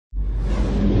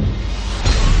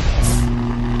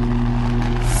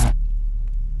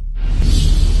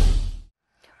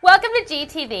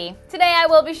GalcoTV. Today I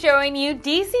will be showing you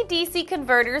DC-DC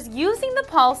converters using the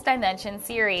Pulse Dimension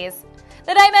series.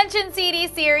 The Dimension CD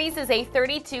series is a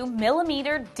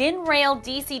 32mm DIN rail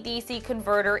DC-DC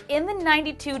converter in the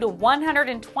 92 to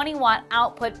 120 watt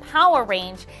output power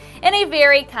range in a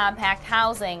very compact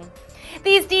housing.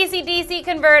 These DC-DC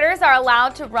converters are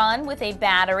allowed to run with a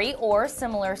battery or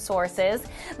similar sources.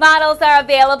 Models are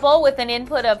available with an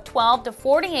input of 12 to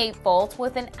 48 volts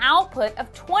with an output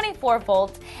of 24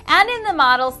 volts, and in the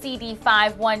model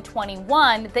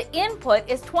CD5.241, the input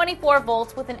is 24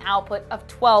 volts with an output of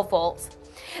 12 volts.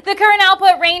 The current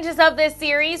output ranges of this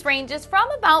series ranges from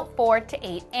about 4 to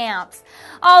 8 amps.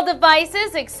 All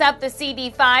devices except the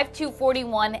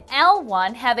CD5.241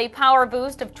 L1 have a power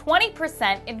boost of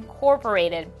 20%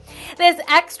 incorporated. This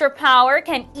extra power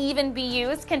can even be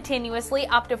used continuously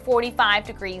up to 45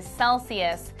 degrees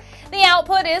Celsius. The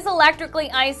output is electrically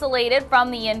isolated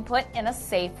from the input in a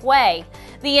safe way.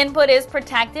 The input is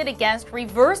protected against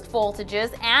reversed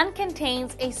voltages and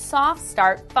contains a soft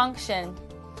start function.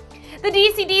 The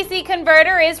DC-DC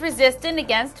converter is resistant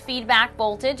against feedback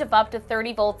voltage of up to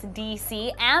 30 volts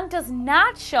DC and does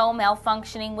not show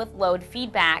malfunctioning with load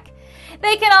feedback.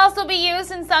 They can also be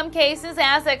used in some cases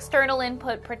as external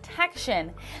input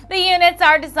protection. The units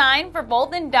are designed for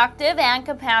both inductive and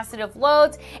capacitive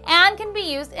loads and can be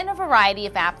used in a variety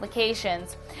of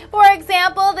applications. For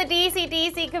example, the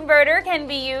DC-DC converter can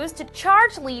be used to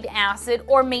charge lead acid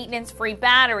or maintenance-free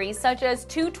batteries, such as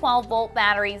two 12-volt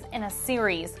batteries in a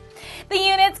series. The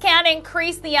units can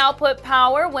increase the output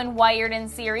power when wired in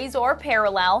series or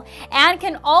parallel and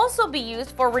can also be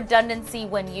used for redundancy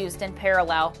when used in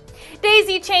parallel.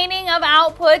 Daisy chaining of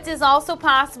outputs is also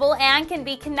possible and can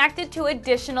be connected to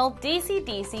additional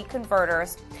DC-DC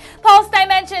converters. Pulse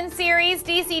Dimension series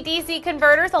DC-DC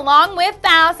converters, along with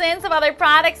thousands of other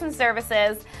products and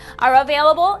services, are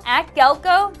available at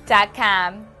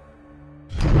Galco.com.